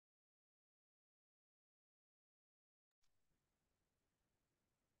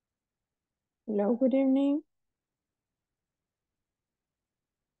Hello, good evening.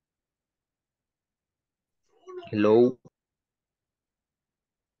 Hello,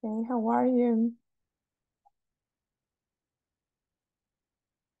 Okay, how are you?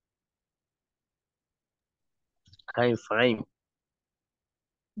 I'm fine.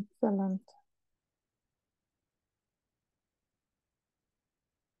 Excellent.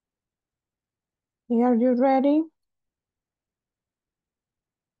 Are you ready?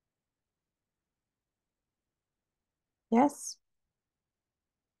 Yes.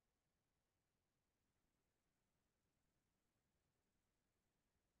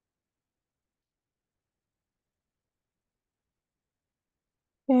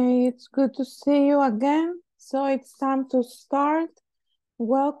 Okay, it's good to see you again. So it's time to start.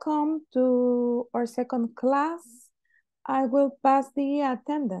 Welcome to our second class. I will pass the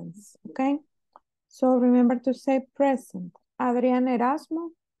attendance, okay? So remember to say present. Adrián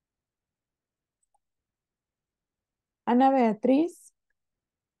Erasmo. Ana Beatriz.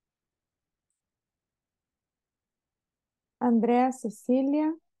 Andrea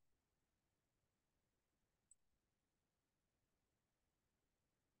Cecilia.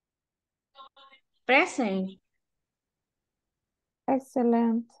 Present.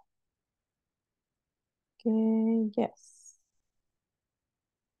 Excellent. Okay, yes.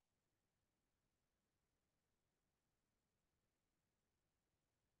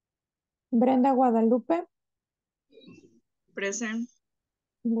 Brenda Guadalupe. Present.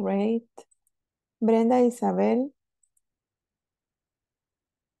 Great. Brenda Isabel.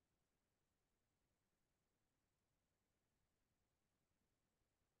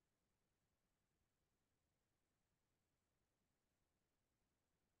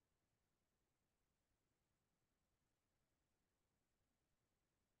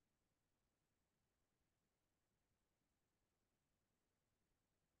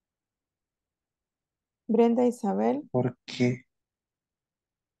 Brenda Isabel. ¿Por qué?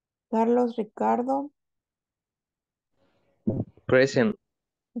 Carlos Ricardo. Present.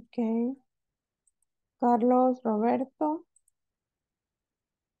 Okay. Carlos Roberto.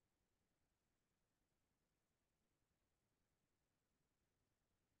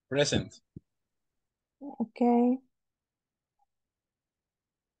 Present. Okay.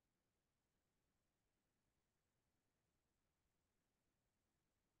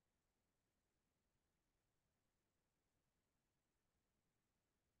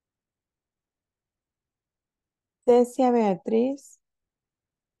 Cecia Beatriz.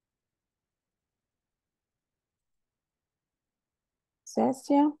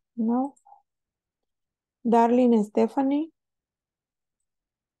 Cecia, no. Darlene Stephanie.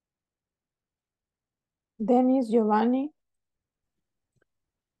 Dennis Giovanni.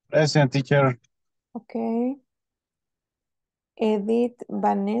 Present, teacher. Okay. Edith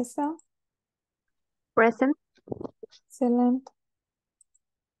Vanessa. Present. Excellent.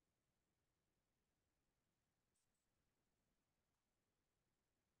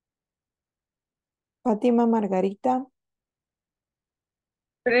 Fátima Margarita.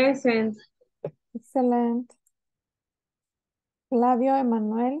 Present. Excellent. Flavio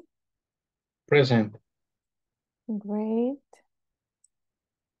Emanuel. Present. Great.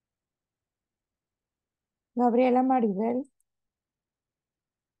 Gabriela Maribel.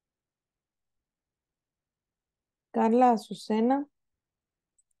 Carla Azucena.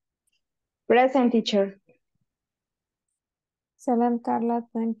 Present, teacher. Excellent, Carla.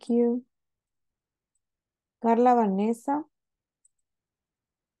 Thank you. Carla Vanessa.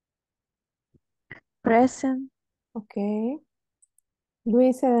 Present. Okay.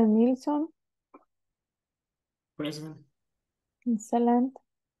 Luis Edenilson. Present. Excellent.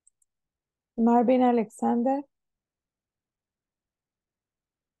 Marvin Alexander.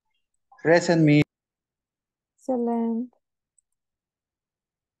 Present me. Excelente.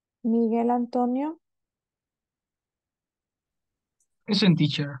 Miguel Antonio. Present,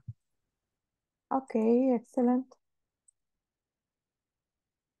 teacher. Okay, excellent.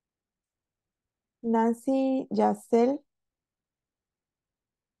 Nancy Yacel.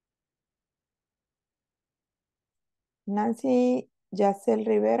 Nancy Yacel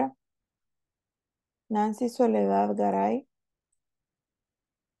Rivera. Nancy Soledad Garay.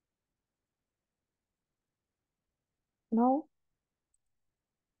 No.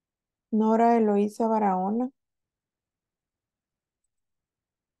 Nora Eloísa Barahona.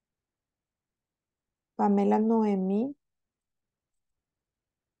 Pamela Noemí.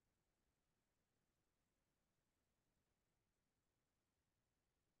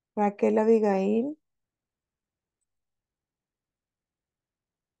 Raquel Abigail.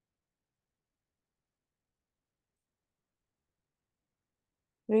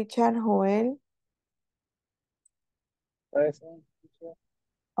 Richard Joel. Present.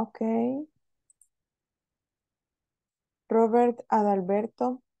 Okay. Robert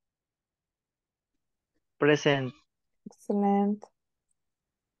Adalberto. Present. Excellent.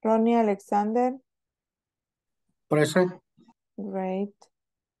 Ronnie Alexander. Present. Great.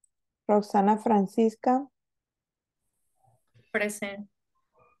 Roxana Francisca. Present.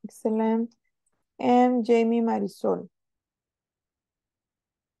 Excellent. And Jamie Marisol.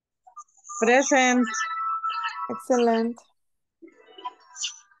 Present. Excellent.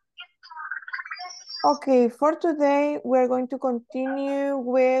 Okay, for today, we're going to continue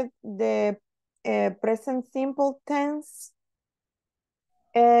with the present simple tense.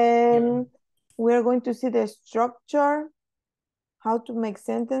 And we're going to see the structure, how to make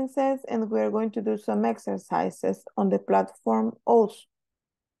sentences, and we're going to do some exercises on the platform also.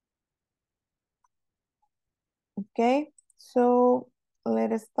 Okay, so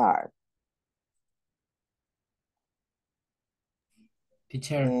let us start.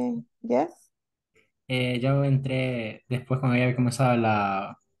 Teacher, Yes, yo entré después cuando ya había comenzado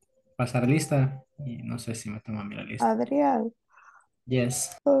la pasar lista y no sé si me toman bien la lista. Adrián.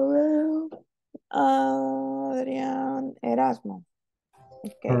 Yes, Adrián Erasmo.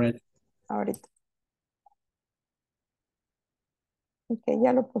 Ok, correct. ahorita. Ok,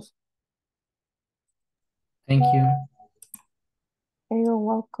 ya lo puse. Thank you. You're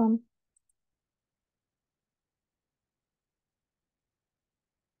welcome.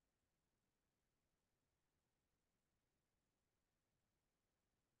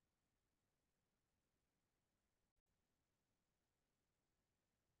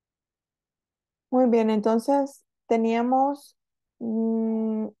 Muy bien, entonces teníamos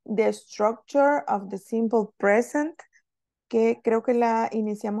the structure of the simple present, que creo que la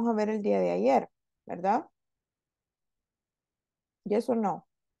iniciamos a ver el día de ayer, ¿verdad? ¿Y eso no?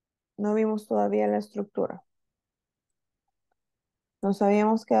 No vimos todavía la estructura. Nos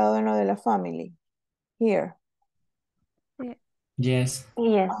habíamos quedado en lo de la family. Here. Yes,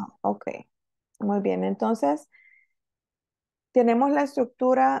 Yes. Ok. Muy bien, entonces tenemos la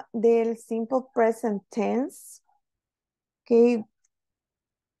estructura del simple present tense que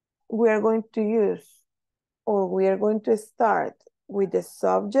we are going to use, or we are going to start with the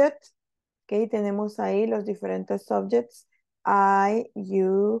subject. Ok, tenemos ahí los diferentes subjects. I,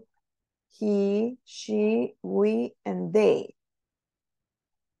 you, he, she, we, and they.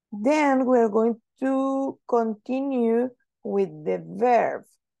 Then we're going to continue with the verb.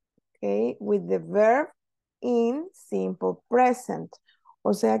 Okay, with the verb in simple present.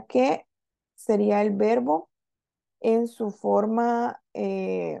 O sea que sería el verbo en su forma,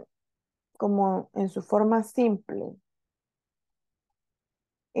 como en su forma simple.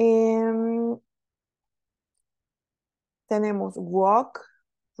 Tenemos walk,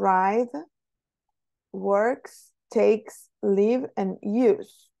 ride, works, takes, live, and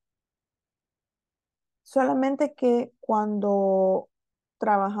use. Solamente que cuando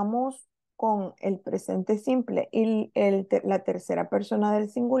trabajamos con el presente simple y la tercera persona del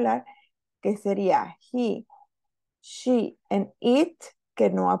singular, que sería he, she, and it, que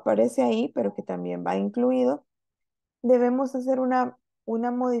no aparece ahí, pero que también va incluido, debemos hacer una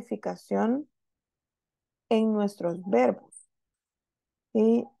modificación en nuestros verbos.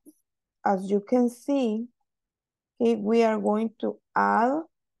 Y as you can see, we are going to add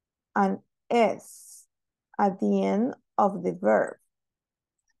an S at the end of the verb.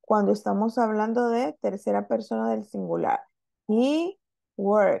 Cuando estamos hablando de tercera persona del singular. He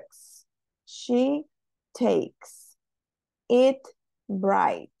works. She takes. It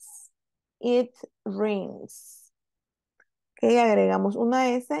writes. It rings. Ok, agregamos una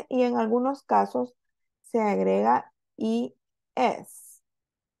S y en algunos casos se agrega IS.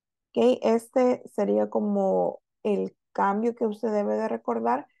 Ok, este sería como el cambio que usted debe de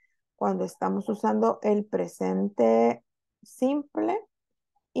recordar cuando estamos usando el presente simple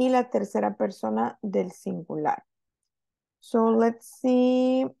y la tercera persona del singular. So let's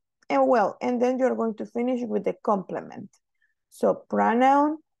see. And then you're going to finish with the complement. So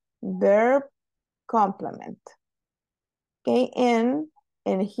pronoun, verb, complement. Okay, and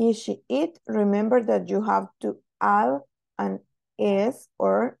he, she, it, remember that you have to add an is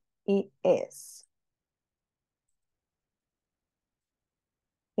or es.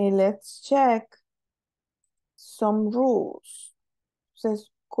 Okay, let's check some rules.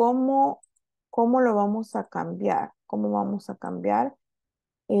 Entonces, ¿cómo lo vamos a cambiar? ¿Cómo vamos a cambiar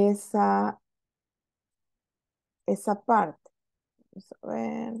esa parte? Vamos a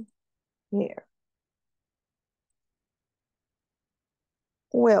ver. Here.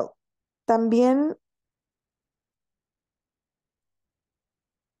 Well, también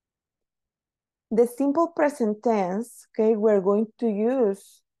The simple present tense, okay, we're going to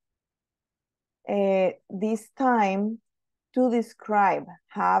use this time to describe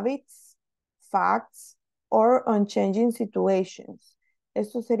habits, facts, or unchanging situations.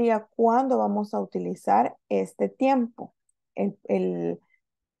 Esto sería cuando vamos a utilizar este tiempo, el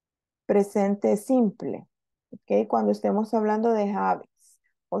presente simple, ¿ok? Cuando estemos hablando de habits,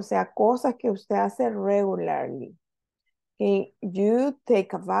 o sea, cosas que usted hace regularly. Okay, you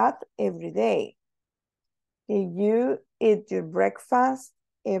take a bath every day. Okay, you eat your breakfast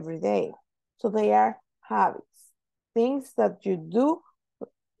every day. So they are habits, things that you do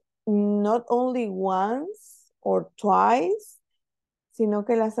not only once or twice, sino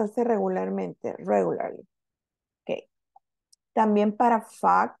que las hace regularmente, regularly. Okay. También para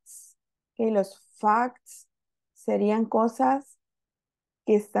facts, que los facts serían cosas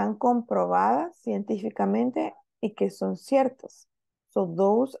que están comprobadas científicamente y que son ciertas. So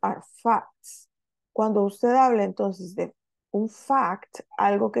those are facts. Cuando usted habla entonces de un fact,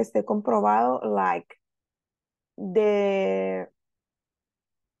 algo que esté comprobado, like the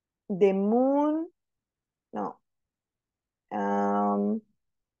moon, no,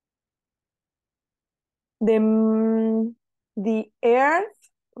 the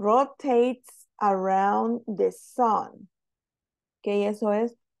earth rotates around the sun. Que eso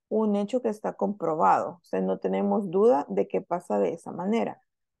es un hecho que está comprobado. O sea, no tenemos duda de que pasa de esa manera.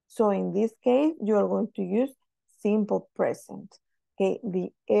 So in this case, you are going to use simple present. Okay,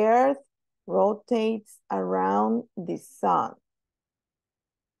 the earth rotates around the sun.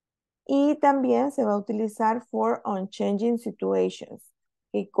 Y también se va a utilizar for unchanging situations.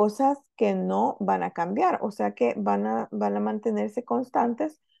 Y cosas que no van a cambiar, o sea que van a mantenerse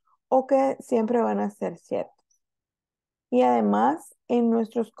constantes o que siempre van a ser ciertas. Y además, en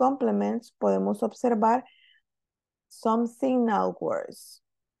nuestros complements podemos observar some signal words.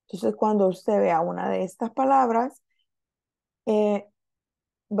 Entonces, cuando usted vea una de estas palabras,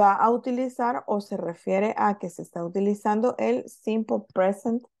 va a utilizar o se refiere a que se está utilizando el simple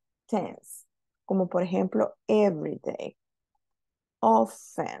present tense, como por ejemplo, every day,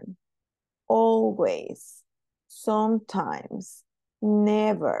 often, always, sometimes,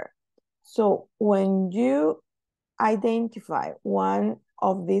 never. So, when you identify one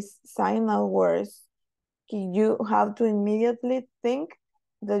of these signal words, you have to immediately think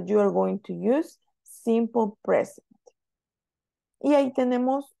that you are going to use simple present. Y ahí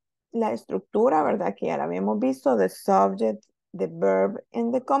tenemos la estructura, ¿verdad? Que ya la habíamos visto, the subject, the verb,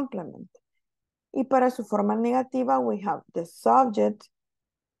 and the complement. Y para su forma negativa, we have the subject.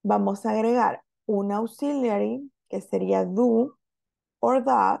 Vamos a agregar un auxiliary, que sería do or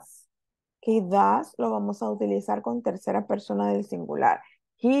does, que does lo vamos a utilizar con tercera persona del singular.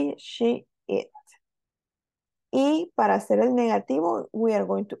 He, she, it. Y para hacer el negativo, we are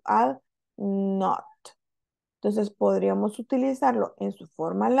going to add not. Entonces podríamos utilizarlo en su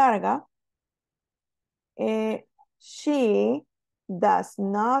forma larga. She does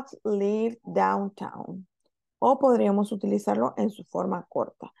not live downtown. O podríamos utilizarlo en su forma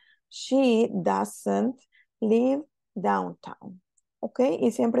corta. She doesn't live downtown. ¿Ok?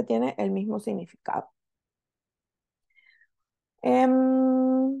 Y siempre tiene el mismo significado.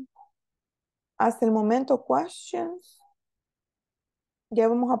 Hasta el momento, questions. Ya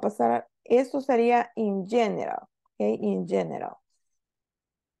vamos a pasar, esto sería in general, ¿ok? In general.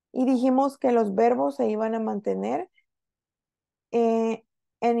 Y dijimos que los verbos se iban a mantener en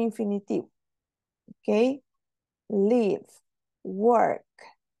infinitivo, ¿ok? Live, work,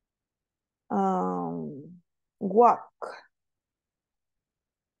 walk,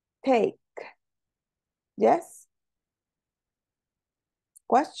 take. Yes?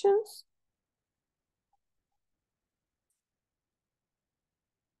 Questions?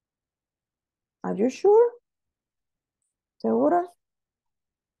 Are you sure? ¿Seguros?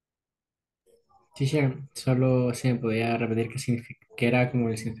 Teacher, solo se me podía repetir qué significa, qué era como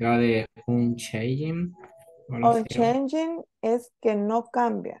el significado de un changing o algo así. Unchanging es que no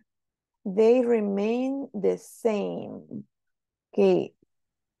cambia. They remain the same. Okay.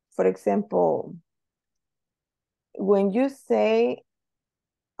 For example, when you say,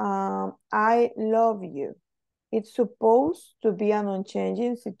 I love you, it's supposed to be an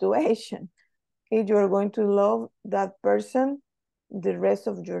unchanging situation. Okay, you're going to love that person the rest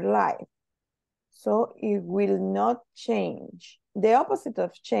of your life. So it will not change. The opposite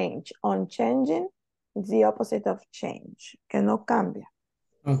of change, unchanging, is the opposite of change, que no cambia.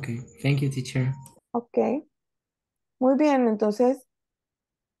 Okay, thank you, teacher. Ok, muy bien, entonces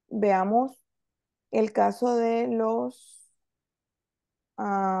veamos el caso de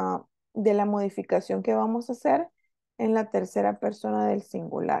de la modificación que vamos a hacer en la tercera persona del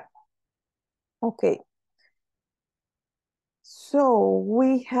singular. Okay. So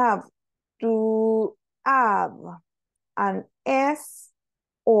we have to add an S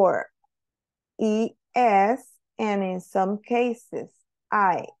or ES, and in some cases,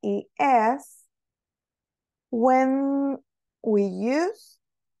 IES, when we use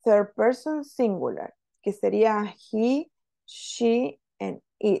third person singular, que sería he, she, and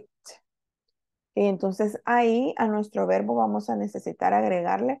it. Y entonces ahí a nuestro verbo vamos a necesitar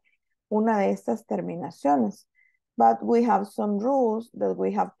agregarle una de estas terminaciones. But we have some rules that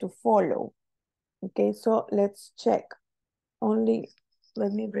we have to follow. Okay, so let's check. Only,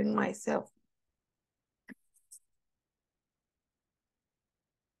 let me bring myself.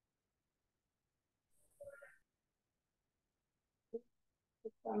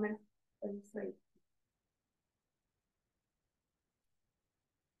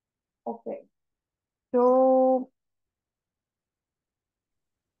 Okay, so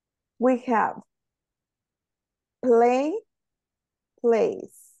we have play,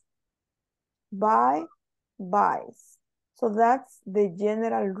 plays, buy, buys. So that's the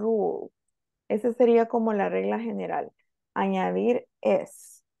general rule. Esa sería como la regla general. Añadir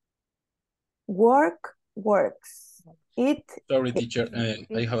es. Work, works. Eat, Sorry, teacher,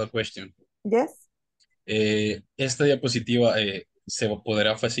 I have a question. yes. ¿Esta diapositiva se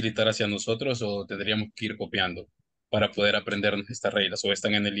podrá facilitar hacia nosotros o tendríamos que ir copiando para poder aprendernos estas reglas o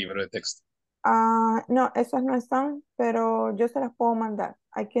están en el libro de texto? No, esas no están, pero yo se las puedo mandar.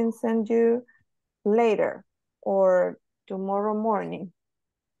 I can send you later or tomorrow morning.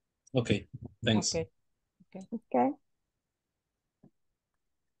 Ok, thanks. Okay. Okay.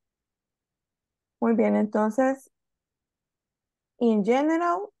 Muy bien, entonces, in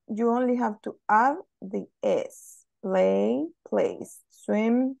general, you only have to add the S. Play, plays.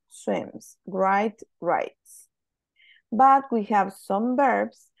 Swim, swims. Write, writes. But we have some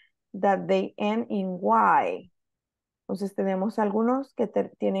verbs that they end in Y. Entonces tenemos algunos que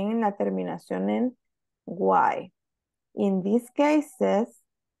tienen la terminación en Y. In these cases,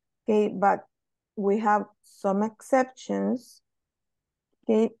 okay, but we have some exceptions,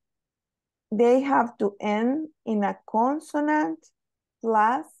 okay, they have to end in a consonant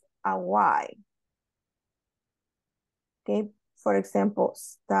plus a Y. Okay, for example,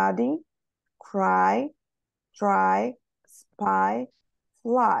 study, cry, try, spy,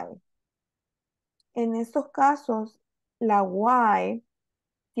 fly. En estos casos, la Y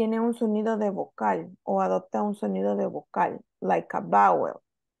tiene un sonido de vocal o adopta un sonido de vocal, like a vowel,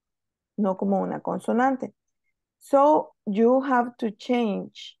 no como una consonante. So you have to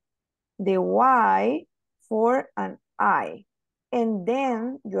change the Y for an I, and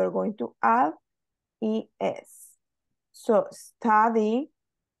then you're going to add ES. So study,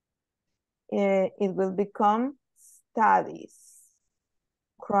 it will become studies.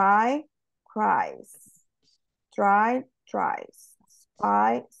 Cry, cries. Try, tries.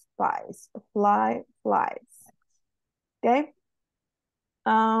 Spy, spies. Fly, flies. Okay?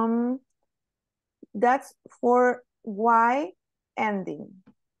 That's for Y ending.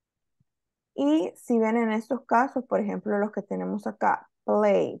 Y si ven en estos casos, por ejemplo, los que tenemos acá,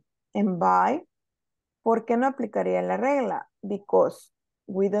 play and buy, ¿por qué no aplicaría la regla? Because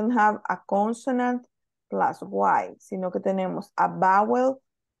we don't have a consonant plus Y, sino que tenemos a vowel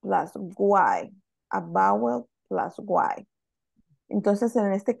plus Y, a vowel plus Y. Entonces,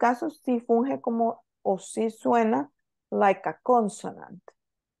 en este caso, sí funge como, o sí suena like a consonant,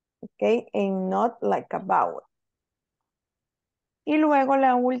 ¿ok? And not like a vowel. Y luego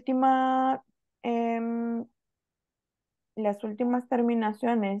la última, las últimas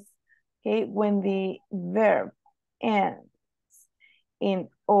terminaciones, okay, when the verb ends in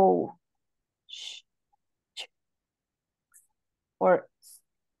O, sh, ch, or s,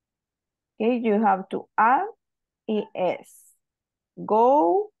 okay, you have to add ES.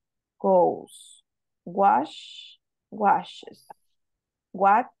 Go, goes. Wash, washes.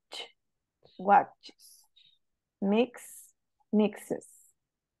 Watch, watches. Mix, mixes.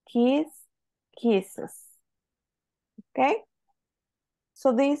 Kiss, kisses. Okay?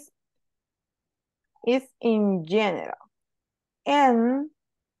 So this is in general. And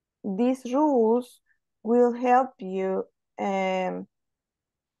these rules will help you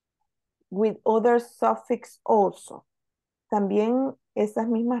with other suffix also. También esas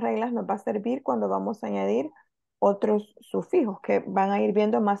mismas reglas nos va a servir cuando vamos a añadir otros sufijos que van a ir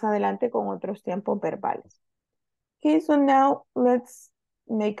viendo más adelante con otros tiempos verbales. Okay, so now let's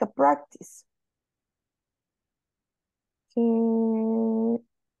make a practice.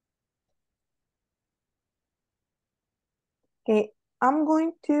 Okay, I'm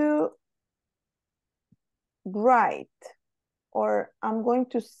going to write or I'm going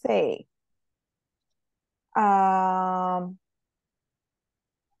to say a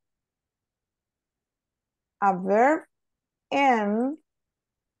verb, and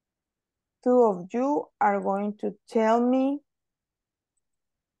two of you are going to tell me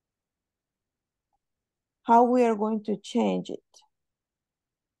how we are going to change it.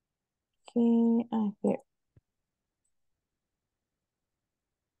 Okay, here.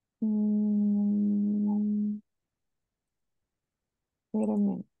 Wait a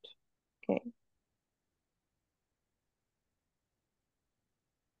minute. Okay.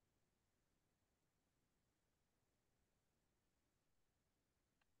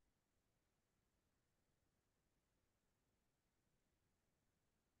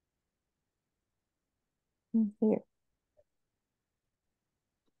 Here.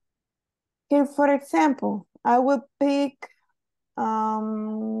 Okay, for example, I will pick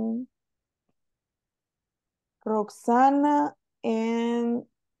Roxana and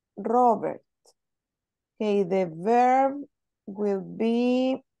Robert. Okay, the verb will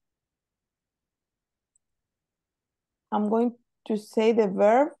be, I'm going to say the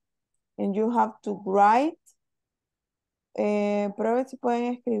verb and you have to write. Prueben si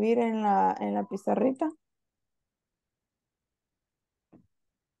pueden escribir en la pizarrita.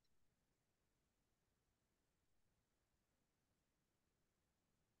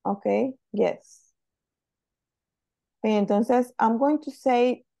 Okay, yes. Entonces, I'm going to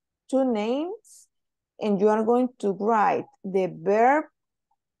say two names and you are going to write the verb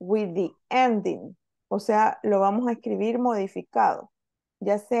with the ending. O sea, lo vamos a escribir modificado,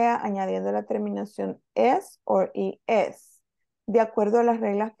 ya sea añadiendo la terminación es o es, de acuerdo a las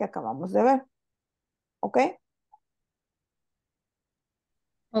reglas que acabamos de ver. ¿Ok?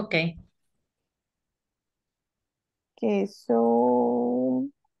 Ok. Okay, so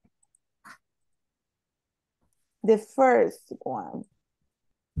the first one,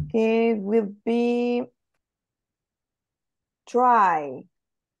 okay, will be try.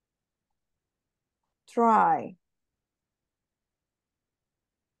 Try.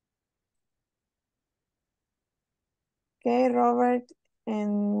 Okay, Robert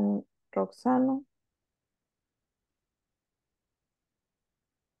and Roxana.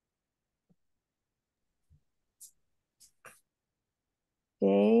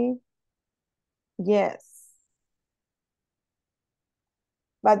 Okay. Yes.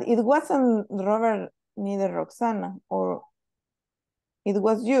 But it wasn't Robert neither Roxana, or it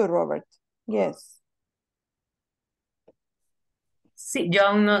was you, Robert. Yes. Sí, yo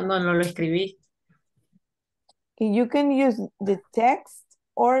aún no lo escribí. You can use the text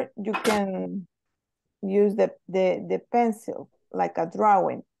or you can use the pencil, like a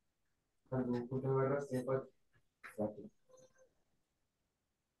drawing.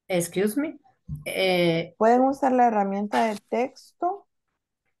 Excuse me. Pueden usar la herramienta de texto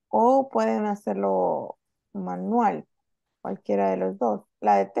o pueden hacerlo manual, cualquiera de los dos.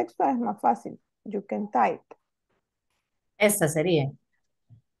 La de texto es más fácil. You can type. Esta sería.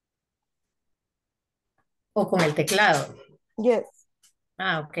 O con el teclado. Yes.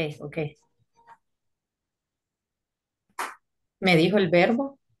 Ah, ok, ok. ¿Me dijo el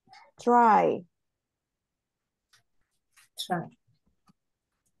verbo? Try. Try.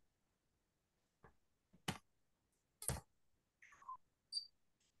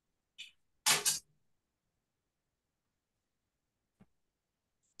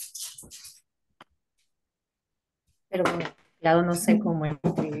 Pero con el teclado no sé cómo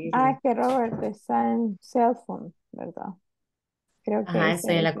escribirlo. Ah, que Robert está en cell phone, ¿verdad? Creo que Ajá, esa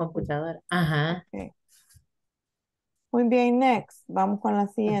estoy en la dificultad. computadora. Ajá. Okay. Muy bien, next. Vamos con la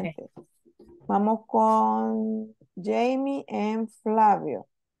Ok. siguiente. Vamos con Jamie y Flavio.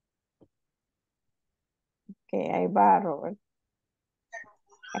 Ok, ahí va, Robert.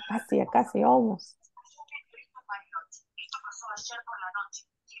 Ya casi, almost.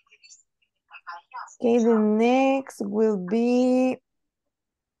 Okay, the next will be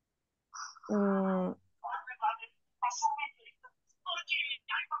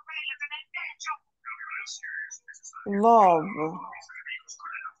love.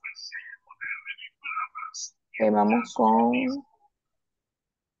 Ok, vamos con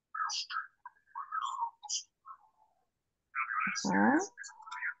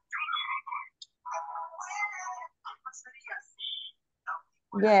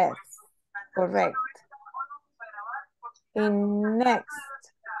yes, correct. And next.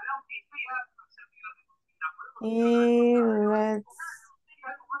 And let's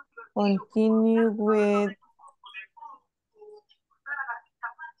continue with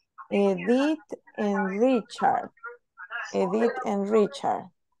Edith and Richard. Edith and Richard.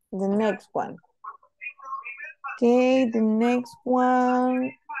 The next one. Okay, the next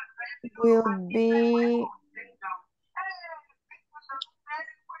one will be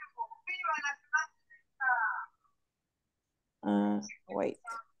Wait.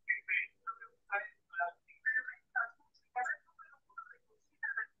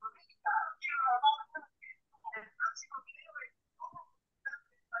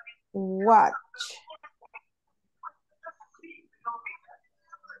 Watch.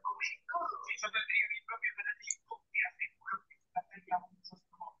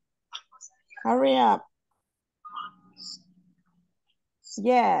 Hurry up.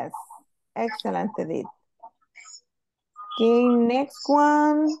 Yes, excellent, Edith. Okay, next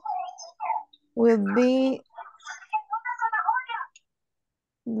one will be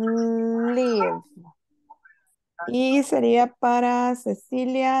live. Y sería para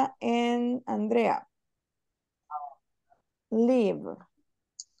Cecilia and Andrea. Live.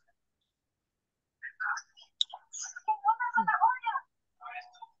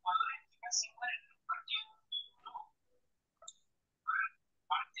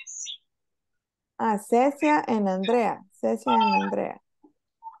 Ah, Cecia and Andrea. Cecia and Andrea.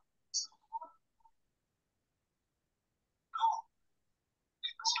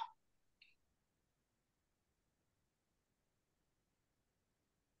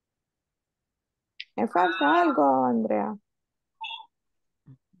 ¿Me falta algo, Andrea?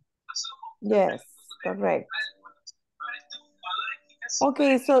 Yes, correct.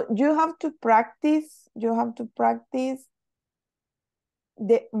 Okay, so you have to practice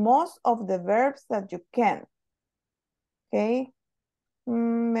the most of the verbs that you can. Okay.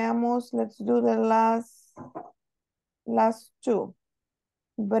 Veamos, let's do the last two.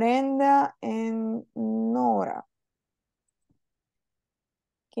 Brenda and Nora.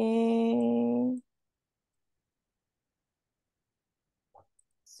 Okay.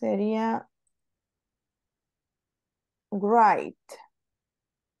 Sería right.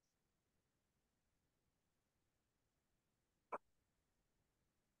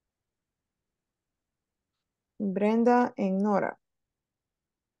 Brenda and Nora.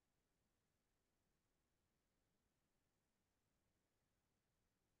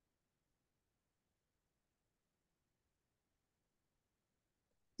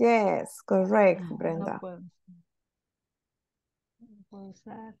 Yes, correct, Brenda. No puedo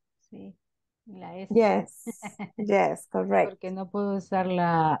usar, sí, la S. Yes, yes, correct. Porque no puedo usar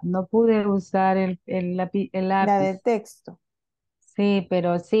no pude usar el lápiz. La de texto. Sí,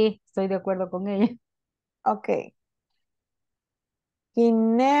 pero sí, estoy de acuerdo con ella. Okay. The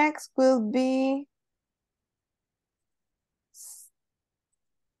next will be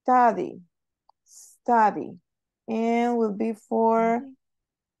study. Study. And will be for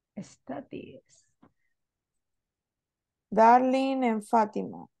Studies. Darlene and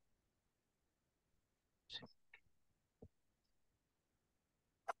Fatima.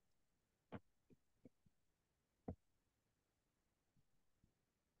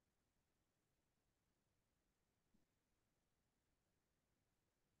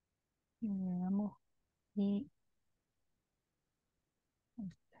 Veamos. Y...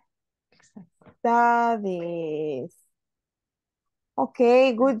 Exacto. Studies.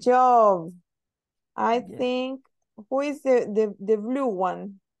 Okay, good job. I Yes. think, who is the blue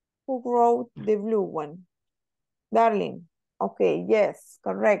one? Who wrote the blue one? Darling. Okay, yes,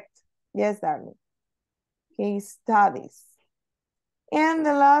 correct. Yes, darling. Okay, studies. And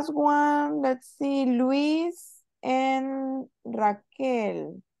the last one, let's see, Luis and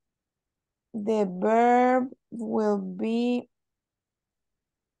Raquel. The verb will be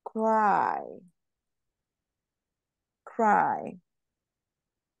cry. Cry.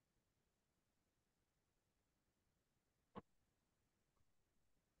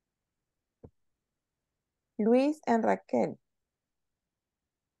 Luis and Raquel.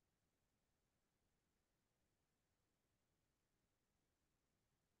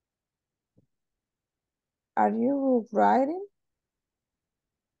 Are you writing?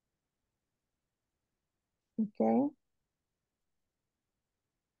 Okay.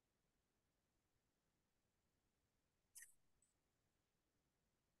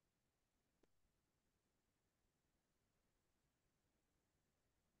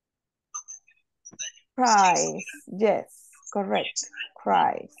 Cries. Yes, correct.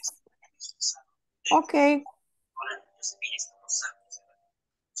 Cries. Okay.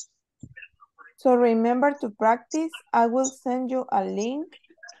 So remember to practice. I will send you a link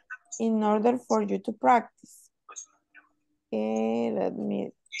in order for you to practice. Okay, let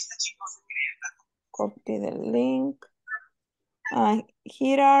me copy the link.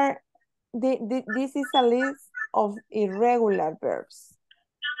 Here are, this is a list of irregular verbs.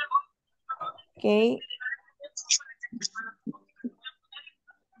 Okay.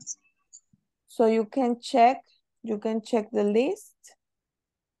 So you can check the list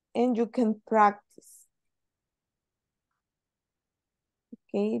and you can practice.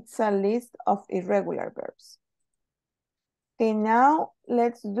 Okay, it's a list of irregular verbs. Okay, now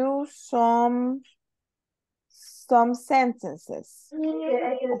let's do some sentences.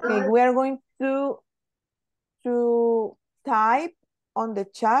 Okay, we are going to type on the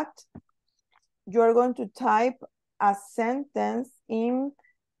chat. You are going to type a sentence in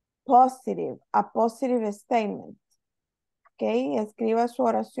positive, a positive statement. Okay, escriba su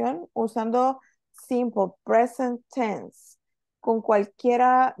oración usando simple present tense con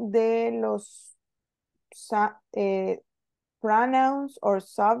cualquiera de los pronouns or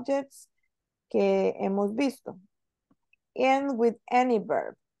subjects que hemos visto. And with any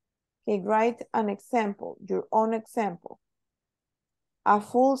verb. Okay, write an example, your own example. A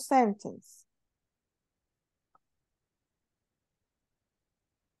full sentence.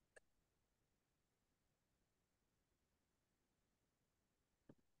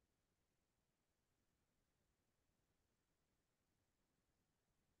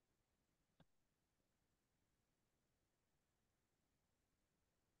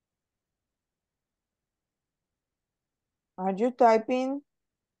 Are you typing?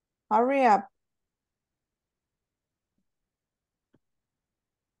 Hurry up.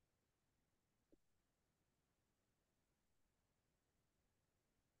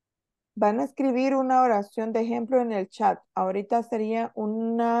 Van a escribir una oración de ejemplo en el chat. Ahorita sería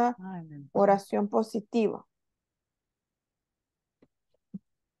una oración positiva.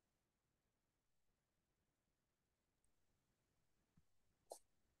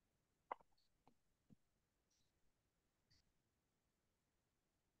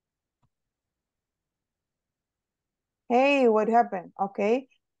 Hey, what happened? Okay.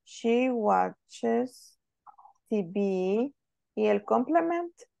 She watches TV. ¿Y el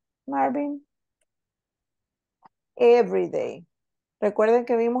complement, Marvin? Every day. Recuerden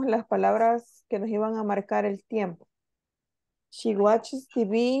que vimos las palabras que nos iban a marcar el tiempo. She watches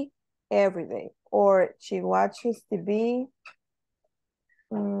TV every day. Or she watches TV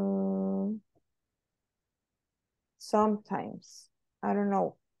sometimes. I don't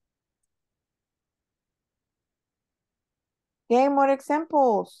know. Okay, more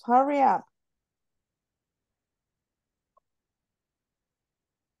examples. Hurry up.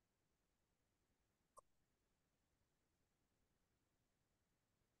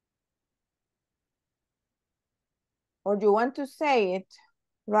 Or you want to say it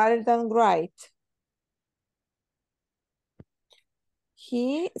rather than write.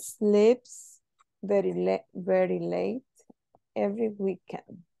 He sleeps very late every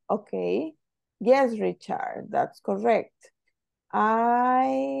weekend. Okay. Yes, Richard, that's correct.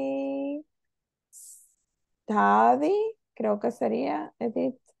 I study, creo que sería,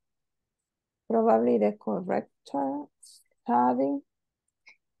 Edith, probably the correct term. Study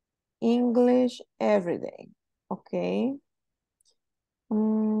English every day. Okay.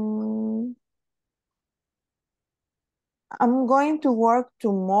 I'm going to work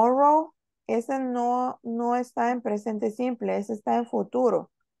tomorrow. Ese no está en presente simple, ese está en futuro.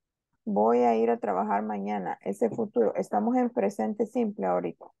 Voy a ir a trabajar mañana, ese futuro. Estamos en presente simple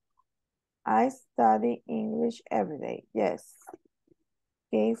ahorita. I study English every day. Yes.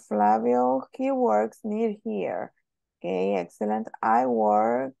 Okay, Flavio, he works near here. Okay, excellent. I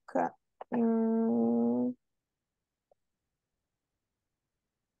work.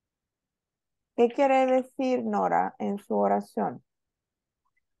 ¿Qué quiere decir Nora en su oración?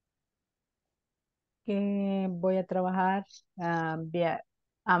 Que voy a trabajar,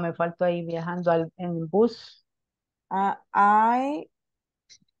 me faltó ahí viajando en bus. I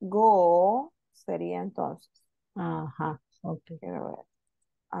go sería entonces. Ajá, ok. Quiero ver.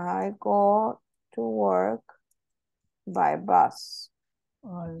 I go to work by bus.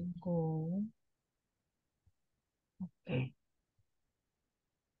 Algo. Ok.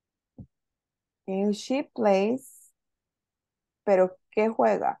 And she plays, pero ¿qué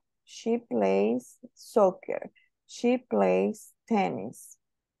juega? She plays soccer. She plays tennis.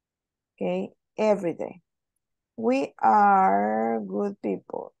 Okay, every day. We are good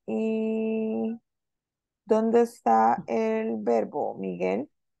people. ¿Y dónde está el verbo, Miguel?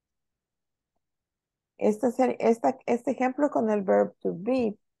 Este ejemplo con el verb to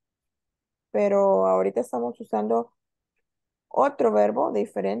be, pero ahorita estamos usando otro verbo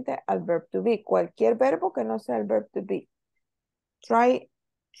diferente al verb to be. Cualquier verbo que no sea el verb to be. Try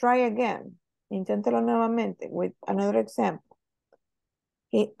again. Inténtalo nuevamente with another example.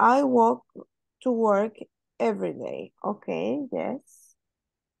 Okay, I walk to work every day. Okay, yes.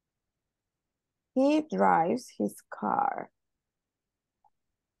 He drives his car.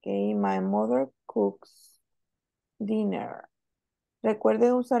 Okay, my mother cooks dinner.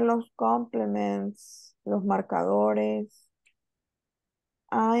 Recuerden usar los complements, los marcadores.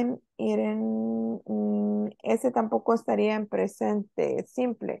 I'm eating. Ese tampoco estaría en presente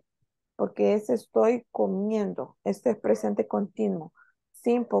simple, porque ese estoy comiendo. Este es presente continuo.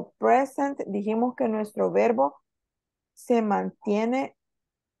 Simple present, dijimos que nuestro verbo se mantiene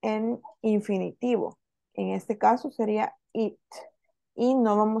en infinitivo. En este caso sería eat. Y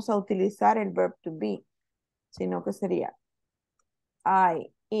no vamos a utilizar el verb to be, sino que sería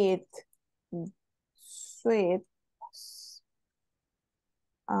I eat sweets.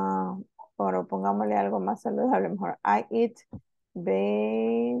 Bueno, pongámosle algo más saludable mejor. I eat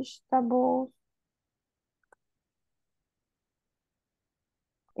vegetables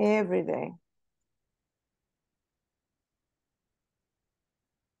every day.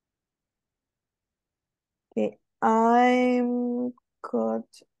 Okay. I'm cut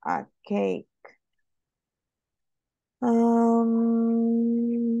a cake.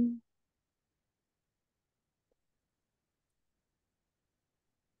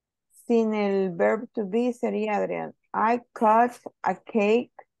 Sin el verb to be sería, Adrián, I cut a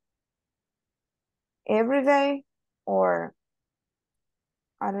cake every day, or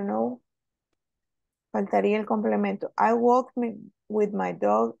I don't know, faltaría el complemento. I walk with my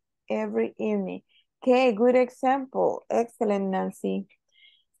dog every evening. Okay, good example. Excellent, Nancy.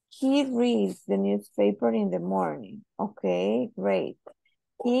 He reads the newspaper in the morning. Okay, great.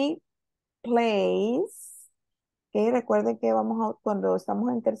 He plays. Okay, recuerden que cuando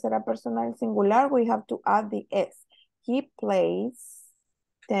estamos en tercera persona del singular, we have to add the S. He plays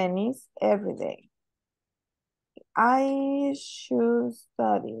tennis every day. I should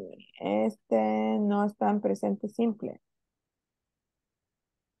study. Este no está en presente simple.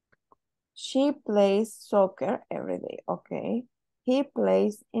 She plays soccer every day. Okay. He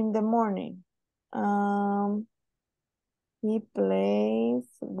plays in the morning. He plays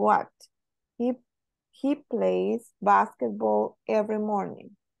what? He plays basketball every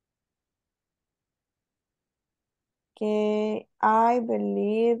morning. Okay, I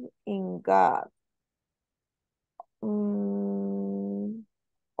believe in God.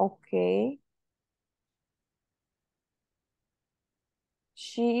 Okay.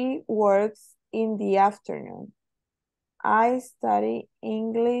 She works in the afternoon. I study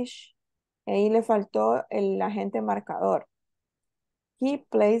English. Ahí le faltó el agente marcador. He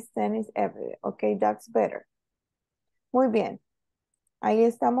plays tennis every day. Okay, that's better. Muy bien. Ahí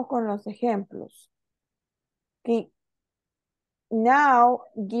estamos con los ejemplos. Okay. Now,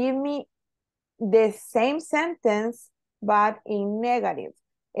 give me the same sentence, but in negative.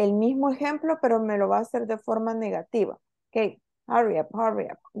 El mismo ejemplo, pero me lo va a hacer de forma negativa. Ok, hurry up, hurry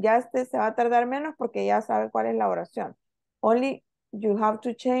up. Ya este se va a tardar menos porque ya sabe cuál es la oración. Only you have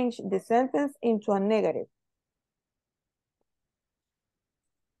to change the sentence into a negative.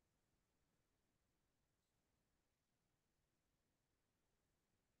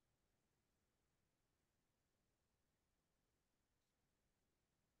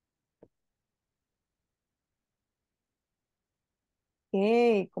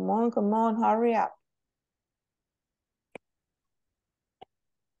 Okay, come on, hurry up.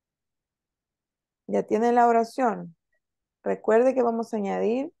 Ya tiene la oración. Recuerde que vamos a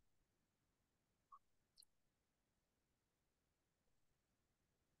añadir.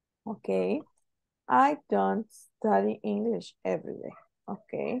 Okay. I don't study English every day.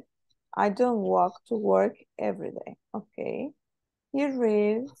 Okay. I don't walk to work every day. Okay. He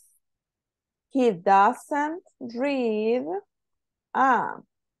reads. He doesn't read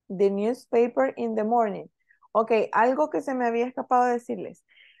the newspaper in the morning. Ok, algo que se me había escapado de decirles.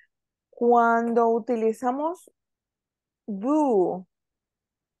 Cuando utilizamos do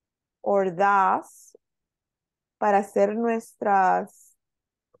or does para hacer nuestras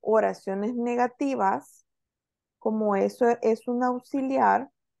oraciones negativas, como eso es un auxiliar,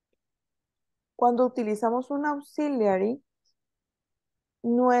 cuando utilizamos un auxiliary,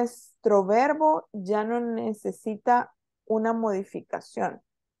 nuestro verbo ya no necesita una modificación.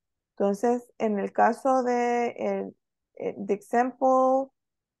 Entonces, en el caso de the example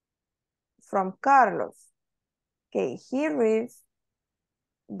from Carlos, okay, he reads,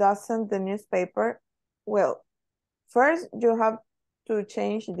 doesn't the newspaper. Well, first you have to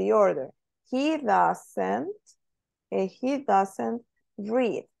change the order. He doesn't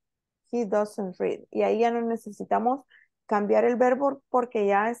read. He doesn't read. Y ahí ya no necesitamos cambiar el verbo porque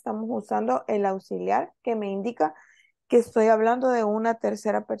ya estamos usando el auxiliar que me indica que estoy hablando de una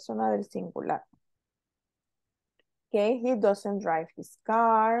tercera persona del singular. Okay, he doesn't drive his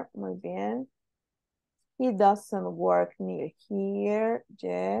car. Muy bien. He doesn't work near here.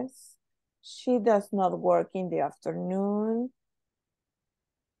 Yes. She does not work in the afternoon.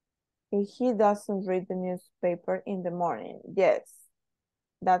 Okay, he doesn't read the newspaper in the morning. Yes.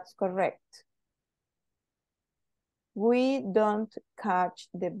 That's correct. We don't catch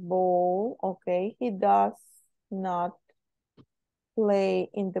the ball. Okay, he does not play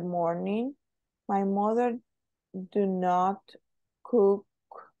in the morning. My mother do not cook.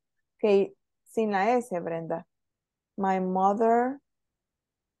 Okay, sin la S, Brenda. My mother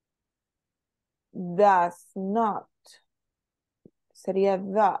does not. Sería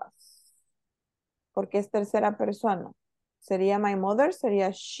does. Porque es tercera persona. Sería my mother,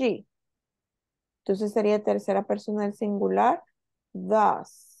 sería she. Entonces sería tercera persona del singular.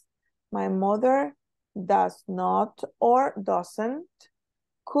 Does. My mother does not or doesn't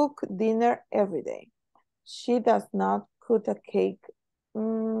cook dinner every day. She does not cook a cake.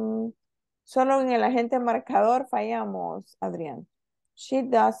 Solo en el agente marcador fallamos, Adrián. She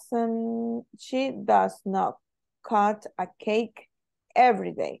does not cut a cake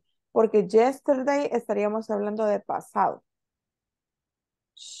every day. Porque yesterday estaríamos hablando de pasado.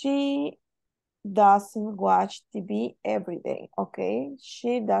 She doesn't watch TV every day, okay?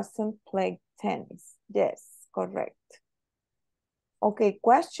 She doesn't play tennis. Yes, correct. Okay,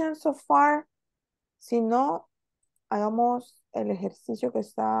 questions so far? Si no, hagamos el ejercicio que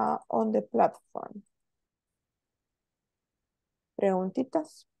está on the platform.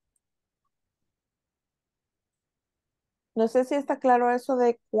 ¿Preguntitas? No sé si está claro eso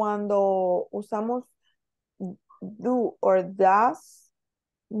de cuando usamos do or does,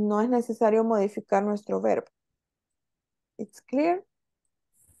 no es necesario modificar nuestro verbo. It's clear?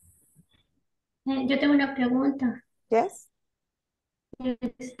 Yo tengo una pregunta. Yes?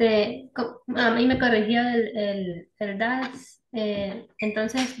 A mí me corrigió el das.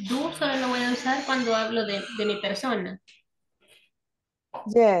 Entonces, do solo lo voy a usar cuando hablo de mi persona.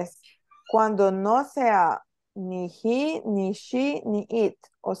 Yes. Cuando no sea ni he, ni she, ni it.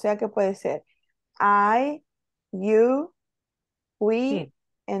 O sea que puede ser I, you, we, Sí.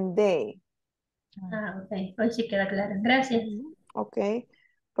 and they. Ah, ok. Hoy sí queda claro. Gracias. Ok.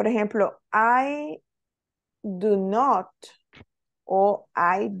 Por ejemplo, I do not or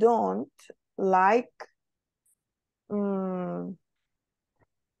I don't like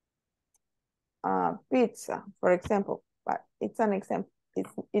pizza, for example. But it's an example.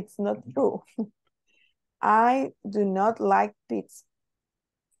 It's not true. I do not like pizza.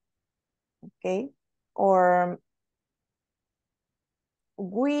 Okay. Or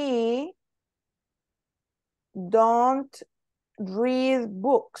we don't read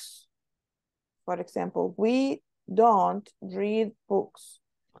books. For example, we don't read books.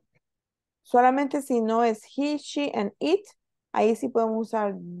 Solamente si no es he, she, and it, ahí sí podemos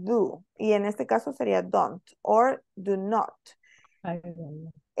usar do. Y en este caso sería don't or do not.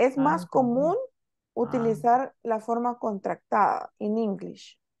 Es más común utilizar la forma contractada in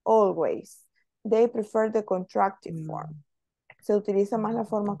English, always. They prefer the contractive form. Se utiliza más la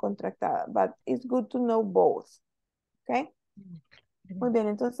forma contractada, but it's good to know both. Okay? Muy bien,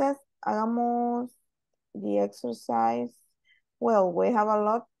 entonces hagamos the exercise. Well, we have a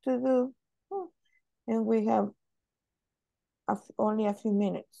lot to do, and we have only a few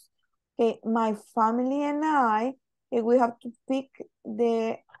minutes. Okay, my family and I, we have to pick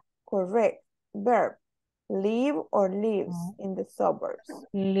the correct verb. Live or lives in the suburbs.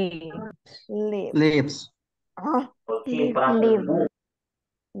 Live. Live. Lives.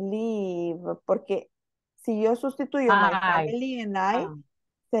 Live, porque si yo sustituyo my family and I,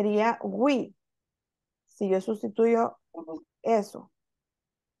 sería we. Si yo sustituyo eso,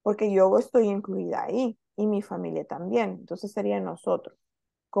 porque yo estoy incluida ahí y mi familia también, entonces sería nosotros.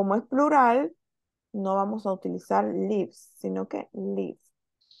 Como es plural, no vamos a utilizar lives, sino que live.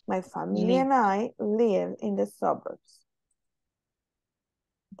 My family and I live in the suburbs.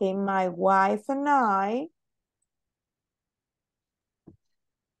 Okay, my wife and I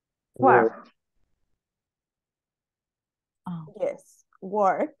Work. yes,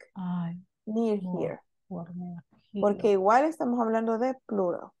 work near here. Porque igual estamos hablando de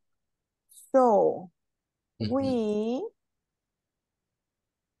plural. So, we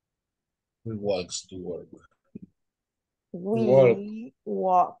walks to work. We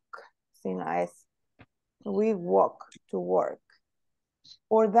walk. Sin la S. We walk to work.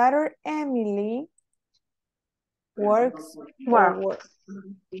 Or daughter Emily works. Works.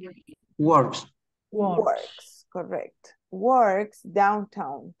 Works, correct. Works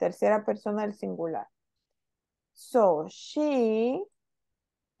downtown. Tercera persona del singular. So she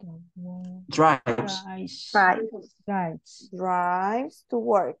Drives. drives to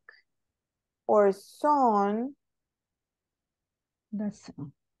work. Or son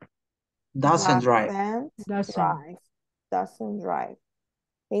Doesn't drive. Doesn't drive.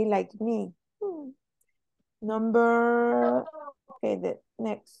 Hey, like me. Number, okay, the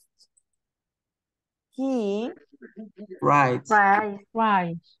next. He Right. Right.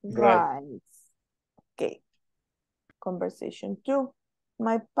 writes. Okay. Conversation 2.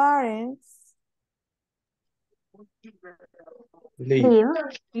 My parents Leave.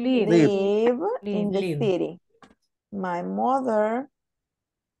 live in the Live. city. My mother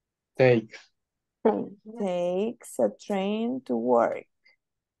Take. takes a train to work.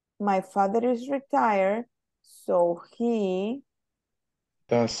 My father is retired, so he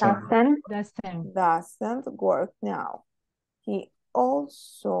Doesn't. doesn't work now. He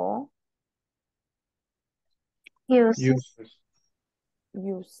also Uses.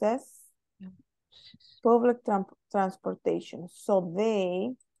 uses public transportation, so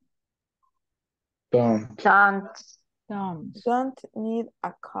they Don't. don't need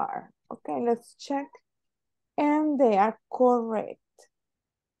a car. Okay, let's check. And they are correct.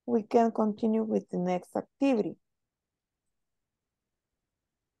 We can continue with the next activity.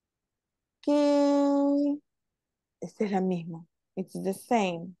 Okay. Esta es la misma. It's the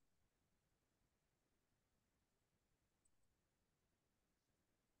same.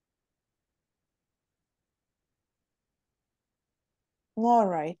 All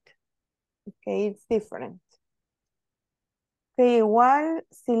right. Okay, it's different. Okay, igual,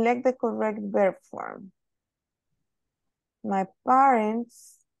 select the correct verb form. My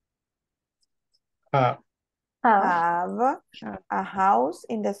parents Have. have a house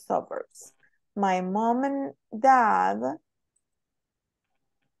in the suburbs. My mom and dad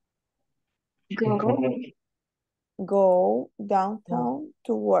go downtown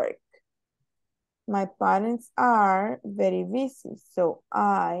to work. My parents are very busy, so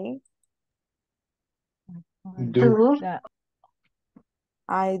I Do.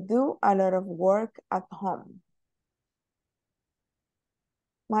 do a lot of work at home.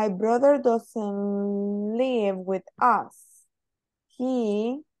 My brother doesn't live with us.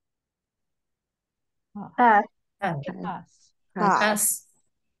 He Has. has,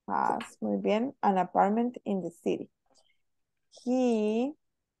 muy bien, an apartment in the city. He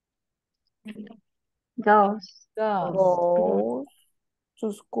goes to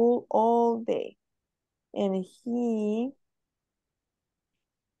school all day. And he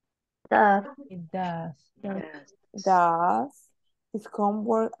does his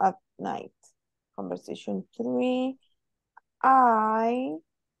homework at night. Conversation 3. I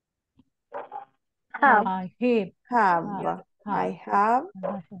have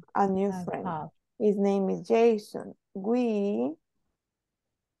a new friend. His name is Jason. We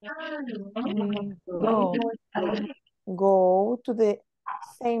go to the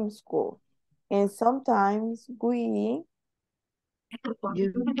same school. And sometimes we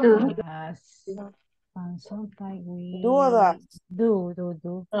do others.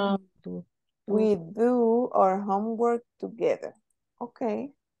 We do our homework together. Okay.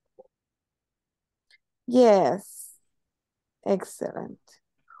 Yes. Excellent.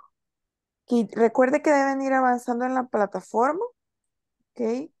 Y recuerde que deben ir avanzando en la plataforma.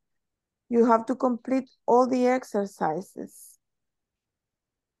 Okay. You have to complete all the exercises.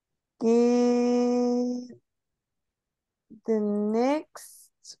 Okay. The next.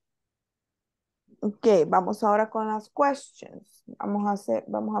 Ok, vamos ahora con las questions.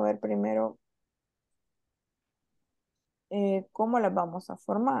 Vamos a ver primero cómo las vamos a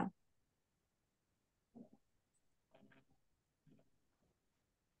formar.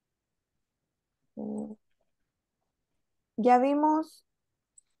 Ya vimos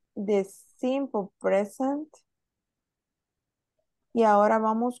the simple present y ahora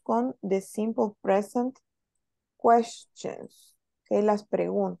vamos con the simple present questions. Ok, las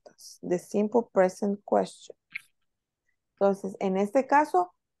preguntas. The simple present question. Entonces, en este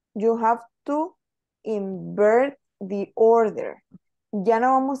caso, you have to invert the order. Ya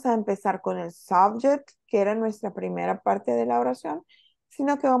no vamos a empezar con el subject, que era nuestra primera parte de la oración,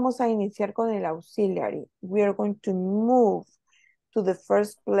 sino que vamos a iniciar con el auxiliary. We are going to move to the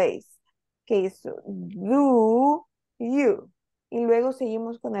first place. Okay, so do you. Y luego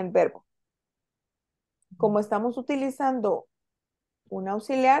seguimos con el verbo. Como estamos utilizando un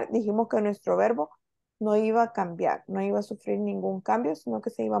auxiliar, dijimos que nuestro verbo no iba a cambiar, no iba a sufrir ningún cambio, sino que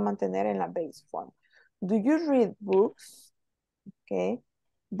se iba a mantener en la base form. Do you read books? Okay.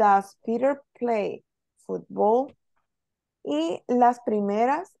 Does Peter play football? Y las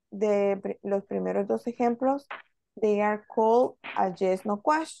primeras los primeros dos ejemplos, they are called a yes, no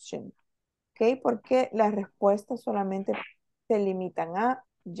question. Okay, porque las respuestas solamente se limitan a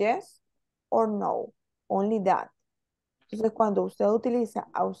yes or no, only that. Entonces, cuando usted utiliza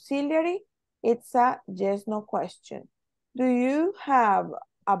auxiliary, it's a yes, no question. Do you have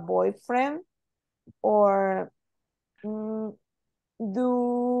a boyfriend? Or do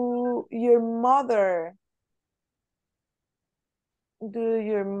your mother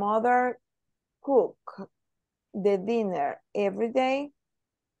cook the dinner every day?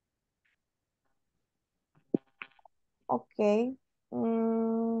 Ok.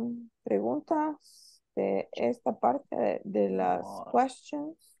 Preguntas de esta parte de las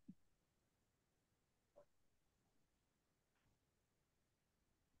questions.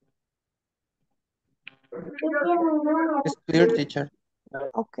 It's clear, teacher.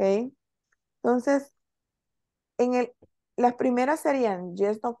 Ok. Entonces, las primeras serían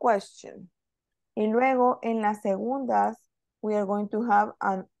yes, no question. Y luego en las segundas, we are going to have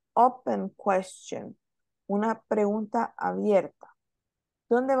an open question. Una pregunta abierta.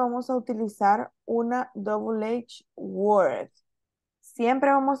 Donde vamos a utilizar una double H word.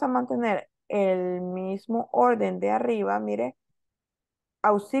 Siempre vamos a mantener el mismo orden de arriba, mire.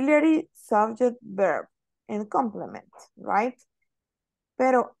 Auxiliary, subject, verb, and complement, right?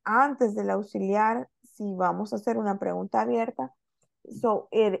 Pero antes del auxiliar, si vamos a hacer una pregunta abierta, so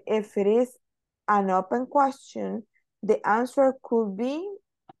if it is an open question, the answer could be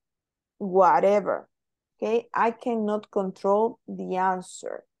whatever, okay? I cannot control the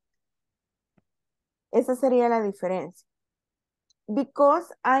answer. Esa sería la diferencia.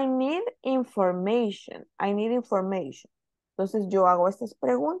 Because I need information. I need information. Entonces yo hago estas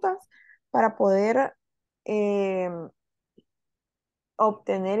preguntas para poder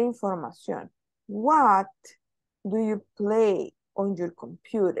obtener información. What do you play on your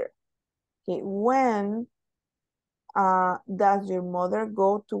computer? Okay. When does your mother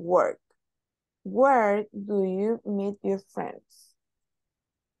go to work? Where do you meet your friends?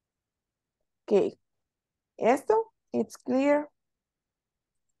 Okay. Esto, it's clear.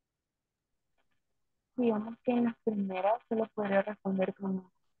 Digamos que en las primeras se lo podría responder con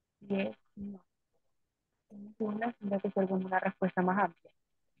yes, no. En las segundas tendría que ser como una respuesta más amplia.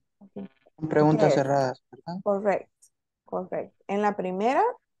 Okay. Son preguntas Yes. cerradas, ¿verdad? Correct. En la primera,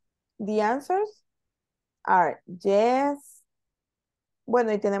 the answers are yes.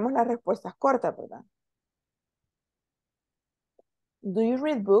 Bueno, y tenemos las respuestas cortas, ¿verdad? Do you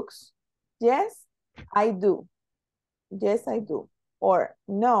read books? Yes, I do. Yes, I do. Or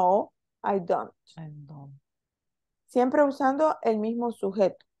no, I don't. Siempre usando el mismo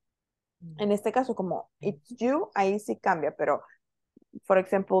sujeto. En este caso, como it's you, ahí sí cambia, pero, for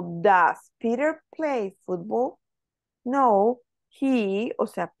example, does Peter play football? No, he, o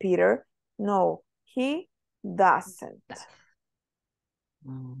sea, Peter, no, he doesn't.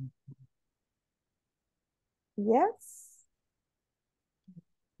 Yes?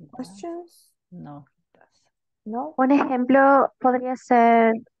 Questions? No. No? Un ejemplo podría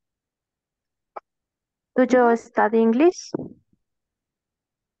ser, do you study English?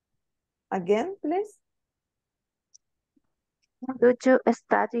 Again, please. Do you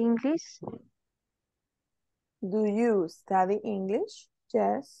study English? Do you study English?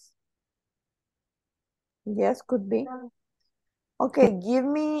 Yes. Yes, could be. Okay, give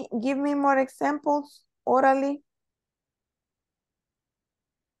me more examples orally.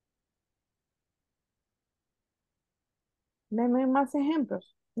 Deme más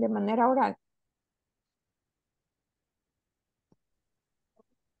ejemplos de manera oral.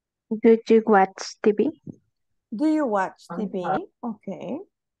 Do you watch TV? Do you watch TV? Okay.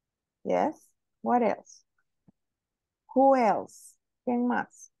 Yes. What else? Who else? ¿Quién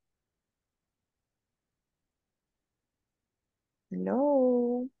más?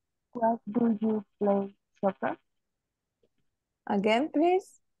 Hello. What do you play soccer? Again,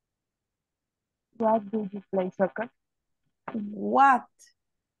 please. What do you play soccer? What?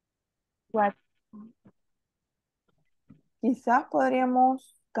 What? Quizás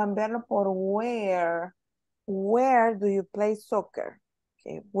podríamos cambiarlo por where. Where do you play soccer?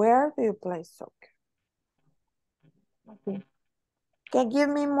 Okay, where do you play soccer? Okay. Can you give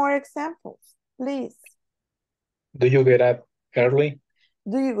me more examples, please? Do you get up early?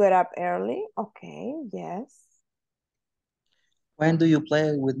 Do you get up early? Okay, yes. When do you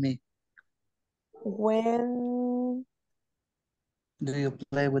play with me? When, Do you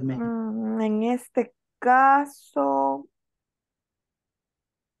play with me? en este caso,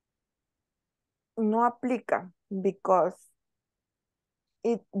 no aplica because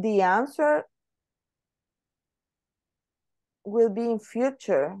the answer will be in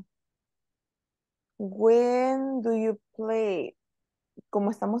future. When do you play?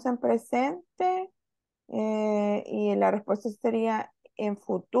 Como estamos en presente y la respuesta sería en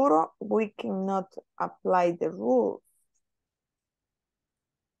futuro, we cannot apply the rule.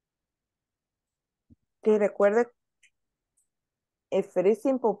 Que recuerde, if it is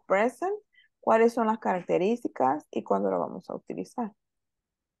simple present, cuáles son las características y cuándo lo vamos a utilizar.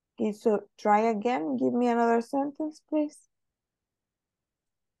 Okay, so try again. Give me another sentence, please.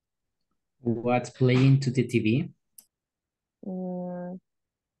 What's playing to the TV?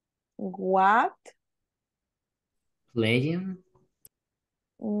 What? Playing?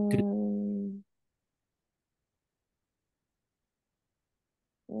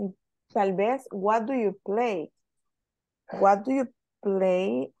 Tal vez, what do you play? What do you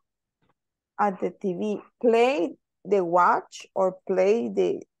play at the TV? Play the watch or play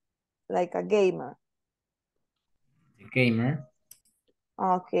the, like a gamer? The gamer.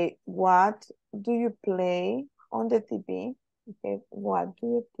 Okay, what do you play on the TV? Okay, what do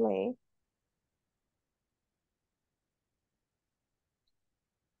you play?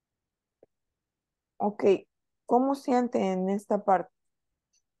 Okay, ¿cómo sienten en esta parte?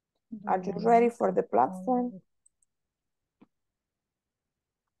 Are you ready for the platform?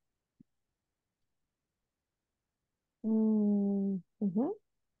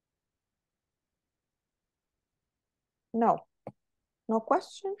 No. No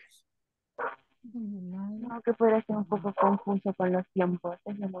questions? No, que puede ser un poco confuso con los tiempos.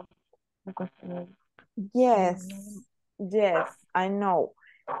 Es la cuestión de- Yes, I know.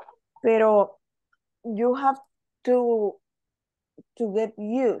 Pero you have to get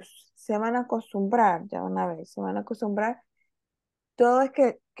used. Se van a acostumbrar ya una vez, se van a acostumbrar. Todo es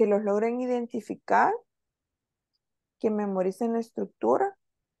que los logren identificar, que memoricen la estructura.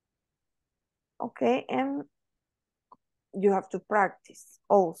 Ok, and you have to practice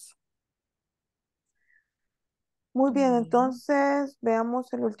also. Muy bien, entonces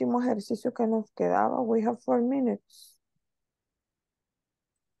veamos el último ejercicio que nos quedaba. We have 4 minutes.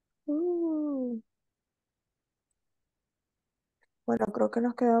 Bueno, creo que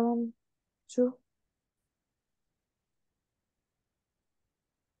nos quedaban 2.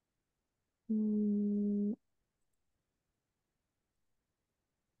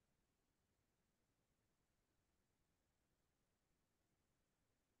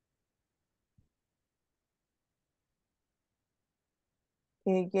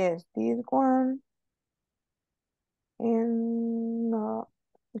 Yes, this one. No.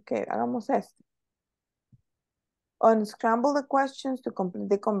 Ok, hagamos esto. Unscramble the questions to complete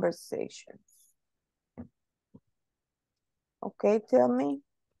the conversations. Okay, tell me.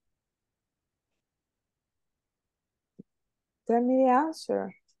 Tell me the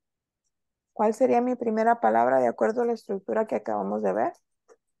answer. ¿Cuál sería mi primera palabra de acuerdo a la estructura que acabamos de ver?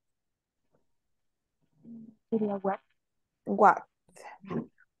 Sería what? What.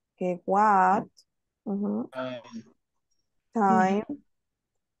 Okay, what. Time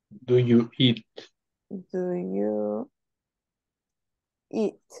Do you eat? do you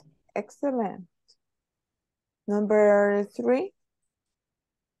eat? Excellent. Number 3.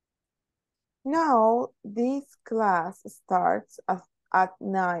 Now, this class starts at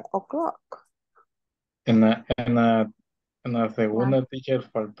 9 o'clock. En la segunda, teacher,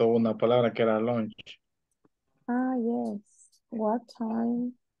 faltó una palabra que era lunch. Ah, yes. What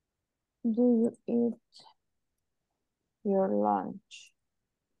time do you eat your lunch?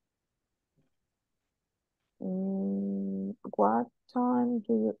 What time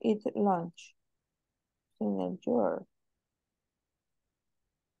do you eat lunch? Teenager.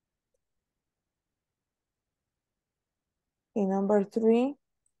 Okay, number 3.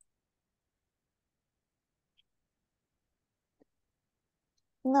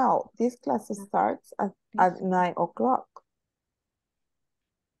 Now, this class starts at 9 o'clock.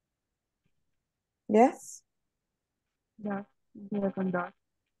 Yes? Dos. Empieza con dos.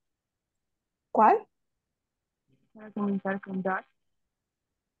 ¿Cuál? Para comenzar con dos.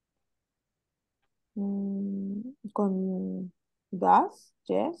 Con das,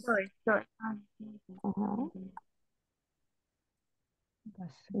 yes. Dos. Ajá.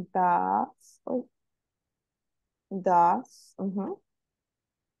 Das. Oh. Das.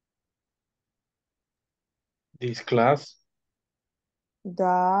 This class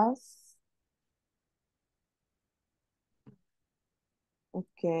Das.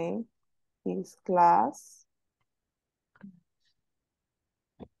 Okay. This class.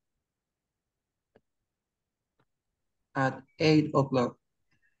 At 8 o'clock.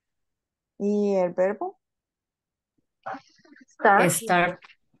 ¿Y el verbo? Start. Start.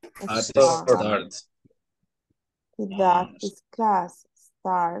 Start. That is class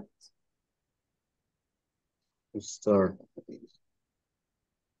start. Start.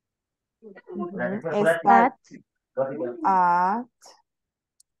 Start at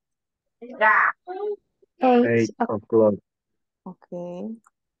 8 o'clock. okay,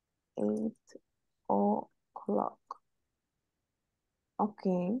 8 o'clock.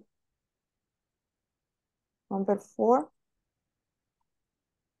 Okay. Number 4.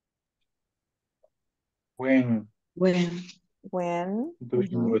 When When When do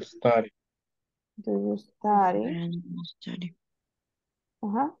you study do you study? when you study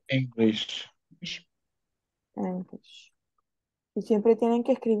Ajá. English? English. Y siempre tienen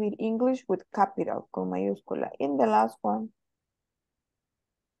que escribir English with capital, con mayúscula. In the last one.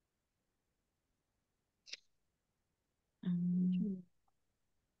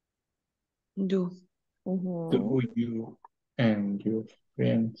 do Do you and your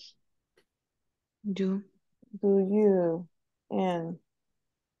friends do Do you and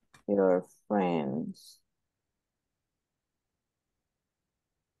your friends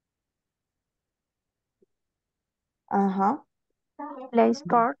ajá, Play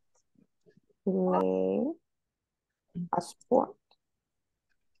sport. play a sport?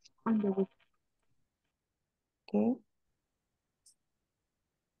 On the weekend. Okay.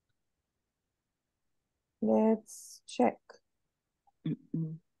 Let's check.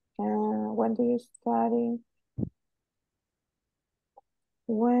 When do you study?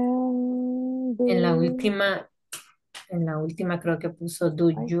 When do En la you última creo que puso do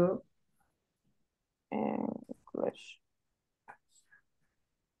Ay. you. English?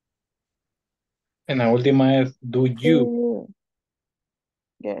 En la última es do Do you. you?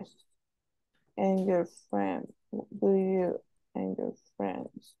 Yes. And your friends. Do you and your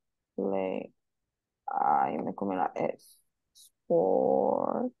friends play? Ay, me comí la S.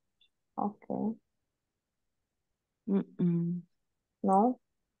 Sport. Okay. No?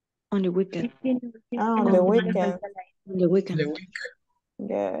 on the weekend. Ah, on the weekend. On the weekend. The week.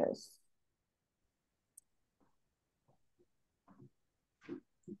 Yes.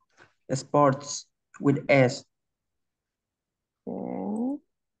 Sports with S. Okay.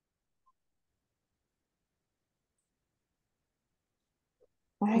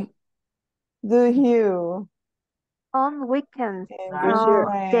 Ay. Do you On weekends. and your No,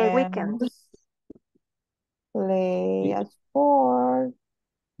 the friends weekends. play a sport?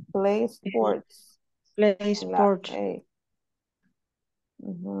 Play sports. Play La sport. A.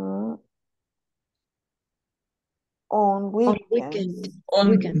 Mhm. On On weekends. weekend. On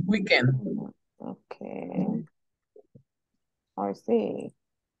Weekend. weekend. Mhm. Okay. I see.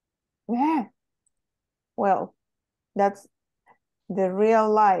 Yeah. Well, that's the real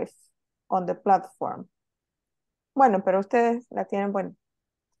life on the platform. Bueno, pero ustedes la tienen buena.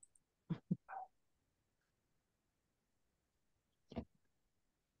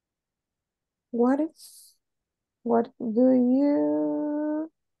 What do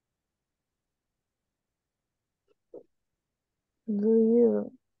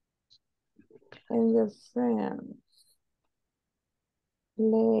you and your friends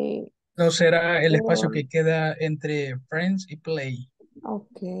play? No será el espacio sport? que queda entre friends y play.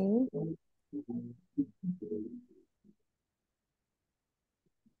 Okay.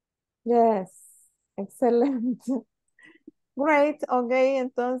 Yes. Excelente. Great. Okay,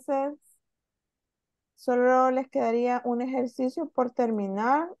 entonces solo les quedaría un ejercicio por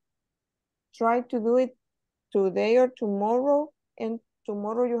terminar. Try to do it today or tomorrow, and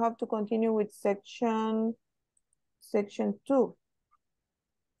tomorrow you have to continue with section 2.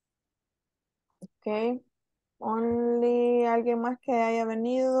 Okay. Only alguien más que haya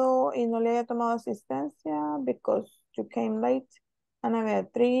venido y no le haya tomado asistencia because you came late. Ana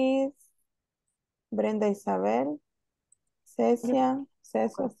Beatriz, Brenda Isabel, Cecia,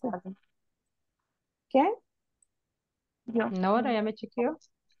 César. ¿Quién? Yo. Nora, ya me chequeó.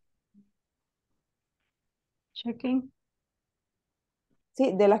 Checking.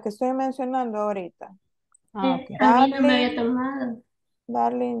 Sí, de las que estoy mencionando ahorita. Ah, ok. A mí no me había tomado.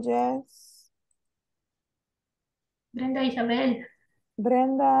 Darling, Jess, Brenda Isabel.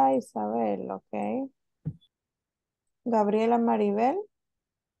 Brenda Isabel, ok. Gabriela Maribel,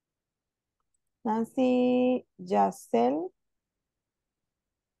 Nancy Yacel,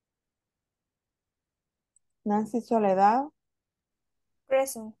 Nancy Soledad,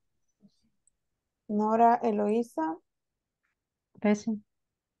 Present. Nora Eloísa, Present.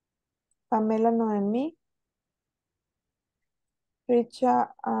 Pamela Noemí,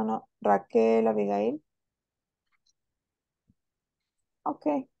 Raquel Abigail.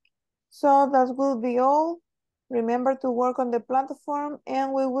 Okay, so that will be all. Remember to work on the platform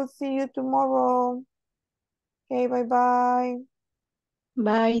and we will see you tomorrow. Okay, bye-bye.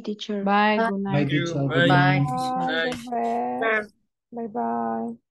 Bye, teacher. Bye, good Bye, night. teacher. Good Bye. night. Bye, Night. good rest. Bye-bye.